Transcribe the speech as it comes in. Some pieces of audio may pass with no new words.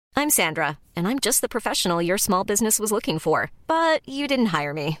I'm Sandra, and I'm just the professional your small business was looking for. But you didn't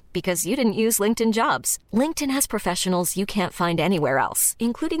hire me because you didn't use LinkedIn Jobs. LinkedIn has professionals you can't find anywhere else,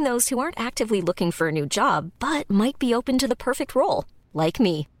 including those who aren't actively looking for a new job, but might be open to the perfect role, like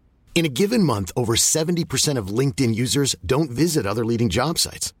me. In a given month, over 70% of LinkedIn users don't visit other leading job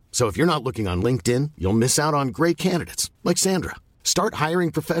sites. So if you're not looking on LinkedIn, you'll miss out on great candidates like Sandra. Start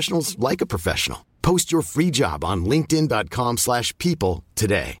hiring professionals like a professional. Post your free job on linkedin.com/people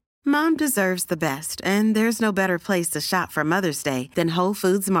today. Mom deserves the best, and there's no better place to shop for Mother's Day than Whole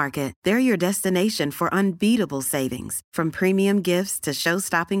Foods Market. They're your destination for unbeatable savings, from premium gifts to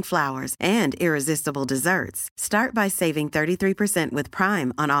show-stopping flowers and irresistible desserts. Start by saving 33% with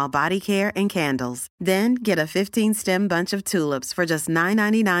Prime on all body care and candles. Then get a 15-stem bunch of tulips for just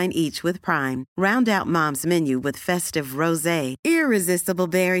 $9.99 each with Prime. Round out Mom's menu with festive rosé, irresistible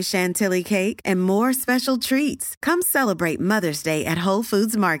berry chantilly cake, and more special treats. Come celebrate Mother's Day at Whole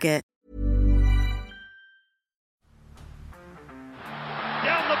Foods Market.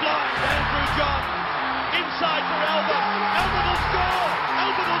 Down the blind, Andrew John. Inside for Albert. Albert will score.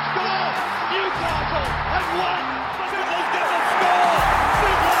 Albert will score. Newcastle have won. Fiddler's going to score.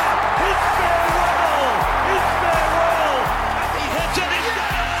 Fiddler, it's farewell. It's farewell. He hits it. He's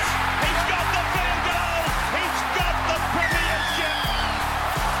got it. He's got the field goal. He's got the premiership.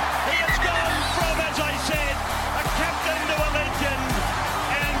 He has gone from, as I said, a captain to a legend,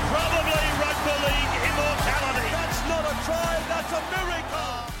 and probably rugby league immortality. That's not a try. That's a miracle.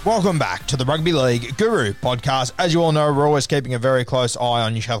 Welcome back to the Rugby League Guru podcast. As you all know, we're always keeping a very close eye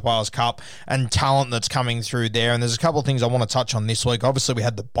on New South Wales Cup and talent that's coming through there. And there's a couple of things I want to touch on this week. Obviously, we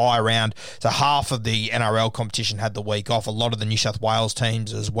had the bye round, so half of the NRL competition had the week off. A lot of the New South Wales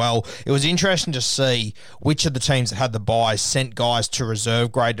teams as well. It was interesting to see which of the teams that had the bye sent guys to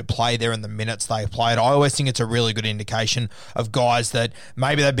reserve grade to play there in the minutes they played. I always think it's a really good indication of guys that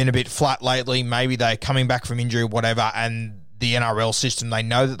maybe they've been a bit flat lately, maybe they're coming back from injury, whatever, and the NRL system, they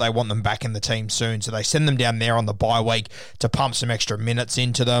know that they want them back in the team soon, so they send them down there on the bye week to pump some extra minutes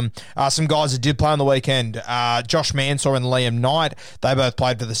into them. Some guys that did play on the weekend, Josh Mansour and Liam Knight, they both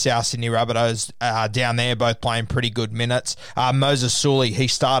played for the South Sydney Rabbitohs down there, both playing pretty good minutes. Moses Sully, he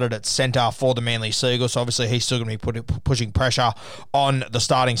started at centre for the Manly Seagulls, so obviously he's still going to be pushing pressure on the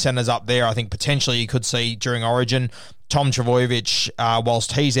starting centres up there. I think potentially you could see during Origin Tom Trbojevic,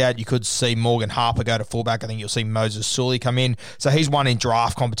 whilst he's out, you could see Morgan Harper go to fullback. I think you'll see Moses Sully come in. So he's won in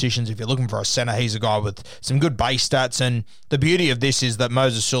draft competitions. If you're looking for a centre, he's a guy with some good base stats. And the beauty of this is that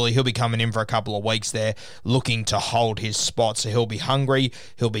Moses Sully, he'll be coming in for a couple of weeks there looking to hold his spot. So he'll be hungry.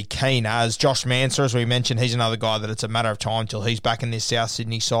 He'll be keen as. Josh Mansour, as we mentioned, he's another guy that it's a matter of time till he's back in this South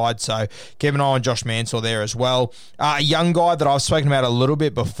Sydney side. So keep an eye on Josh Mansour there as well. A young guy that I've spoken about a little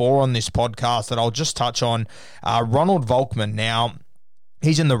bit before on this podcast that I'll just touch on, Ronald Volkman. Now,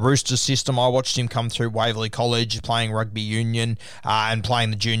 he's in the Roosters system. I watched him come through Waverley College, playing rugby union and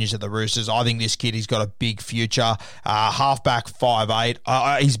playing the juniors at the Roosters. I think this kid, he's got a big future. Halfback,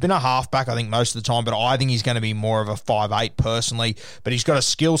 5'8". He's been a halfback, I think, most of the time, but I think he's going to be more of a 5'8" personally. But he's got a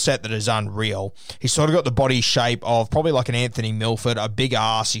skill set that is unreal. He's sort of got the body shape of probably like an Anthony Milford, a big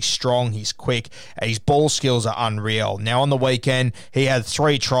ass. He's strong, he's quick, and his ball skills are unreal. Now, on the weekend, he had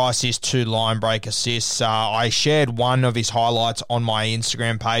 3 try assists, 2 line break assists. I shared one of his highlights on my Instagram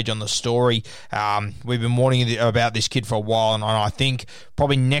page on the story. We've been warning about this kid for a while, and I think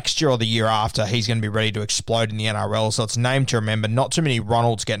probably next year or the year after, he's going to be ready to explode in the NRL. So it's a name to remember. Not too many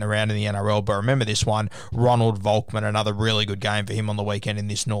Ronalds getting around in the NRL, but remember this one, Ronald Volkman, another really good game for him on the weekend in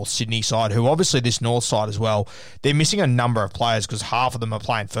this North Sydney side, who obviously this North side as well, they're missing a number of players because half of them are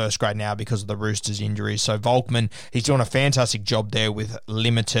playing first grade now because of the Roosters injuries. So Volkman, he's doing a fantastic job there with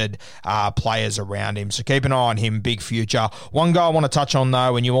limited players around him. So keep an eye on him, big future. One guy I want to touch on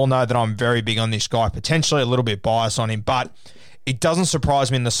though, and you all know that I'm very big on this guy, potentially a little bit biased on him, but it doesn't surprise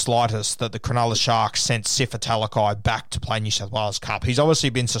me in the slightest that the Cronulla Sharks sent Sifa Talakai back to play New South Wales Cup. He's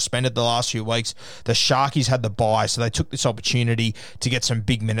obviously been suspended the last few weeks. The Sharkies had the bye, so they took this opportunity to get some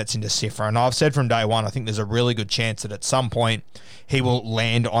big minutes into Sifa. And I've said from day one, I think there's a really good chance that at some point he will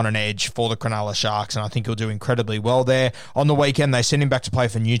land on an edge for the Cronulla Sharks, and I think he'll do incredibly well there. On the weekend, they sent him back to play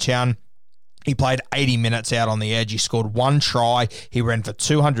for Newtown. He played 80 minutes out on the edge. He scored 1 try. He ran for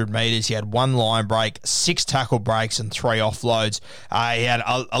 200 metres. He had 1 line break, 6 tackle breaks, and 3 offloads. He had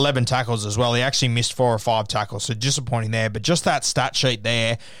 11 tackles as well. He actually missed 4 or 5 tackles, so disappointing there. But just that stat sheet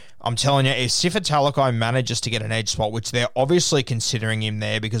there, I'm telling you, if Sifa Talakai manages to get an edge spot, which they're obviously considering him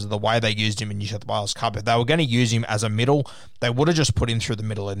there because of the way they used him in New South Wales Cup, if they were going to use him as a middle, they would have just put him through the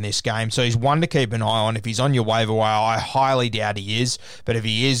middle in this game. So he's one to keep an eye on. If he's on your waiver wire, I highly doubt he is. But if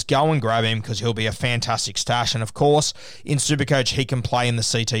he is, go and grab him because he'll be a fantastic stash. And of course, in Supercoach, he can play in the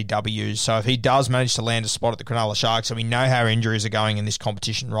CTWs. So if he does manage to land a spot at the Cronulla Sharks, so we know how injuries are going in this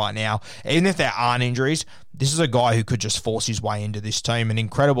competition right now, even if there aren't injuries, this is a guy who could just force his way into this team. An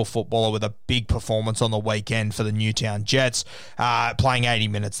incredible footballer with a big performance on the weekend for the Newtown Jets, playing 80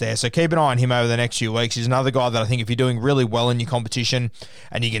 minutes there. So keep an eye on him over the next few weeks. He's another guy that I think if you're doing really well in your competition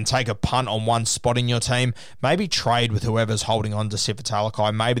and you can take a punt on one spot in your team, maybe trade with whoever's holding on to Sifa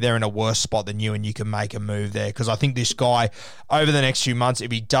Talakai. Maybe they're in a worse spot than you and you can make a move there. Because I think this guy, over the next few months,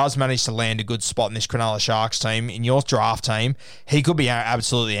 if he does manage to land a good spot in this Cronulla Sharks team, in your draft team, he could be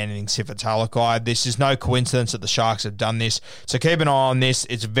absolutely anything Sifa Talakai. This is no coincidence that the Sharks have done this. So keep an eye on this.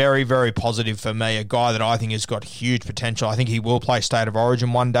 It's very, very positive for me. A guy that I think has got huge potential. I think he will play State of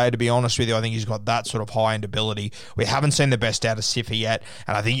Origin one day, to be honest with you. I think he's got that sort of high-end ability. We haven't seen the best out of Sifa yet,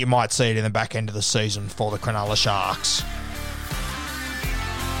 and I think you might see it in the back end of the season for the Cronulla Sharks.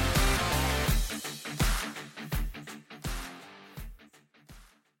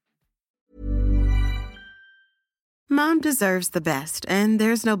 Mom deserves the best, and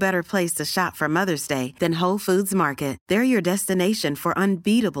there's no better place to shop for Mother's Day than Whole Foods Market. They're your destination for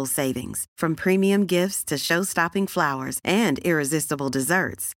unbeatable savings, from premium gifts to show-stopping flowers and irresistible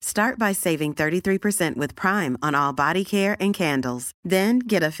desserts. Start by saving 33% with Prime on all body care and candles. Then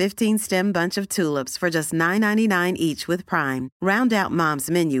get a 15-stem bunch of tulips for just $9.99 each with Prime. Round out Mom's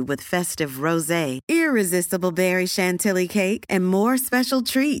menu with festive rosé, irresistible berry chantilly cake, and more special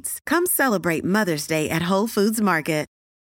treats. Come celebrate Mother's Day at Whole Foods Market.